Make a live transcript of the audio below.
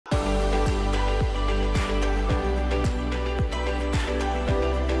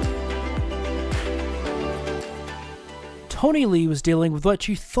Toni Lee was dealing with what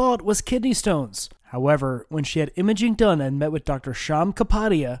she thought was kidney stones. However, when she had imaging done and met with Dr. Shyam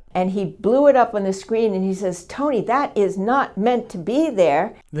Kapadia, and he blew it up on the screen and he says, "Toni, that is not meant to be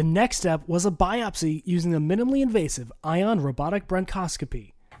there." The next step was a biopsy using the minimally invasive ion robotic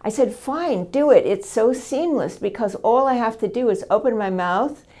bronchoscopy. I said, "Fine, do it. It's so seamless because all I have to do is open my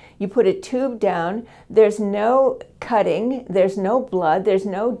mouth. You put a tube down. There's no cutting. There's no blood. There's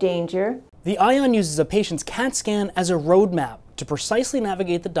no danger." The ion uses a patient's CAT scan as a roadmap to precisely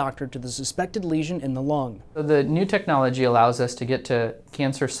navigate the doctor to the suspected lesion in the lung. So the new technology allows us to get to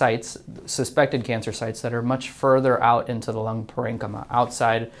cancer sites, suspected cancer sites that are much further out into the lung parenchyma,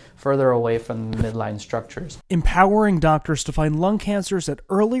 outside, further away from the midline structures. Empowering doctors to find lung cancers at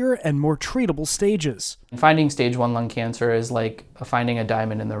earlier and more treatable stages. Finding stage 1 lung cancer is like finding a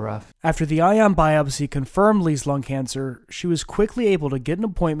diamond in the rough. After the ion biopsy confirmed Lee's lung cancer, she was quickly able to get an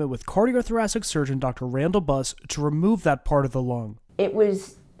appointment with cardiothoracic surgeon Dr. Randall Buss to remove that part of the lung. It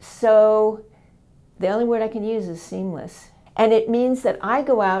was so, the only word I can use is seamless. And it means that I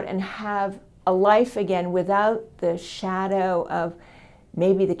go out and have a life again without the shadow of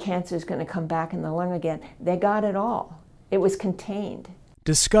maybe the cancer is going to come back in the lung again. They got it all. It was contained.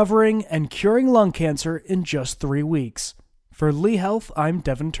 Discovering and curing lung cancer in just 3 weeks. For Lee Health, I'm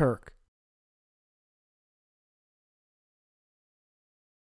Devin Turk.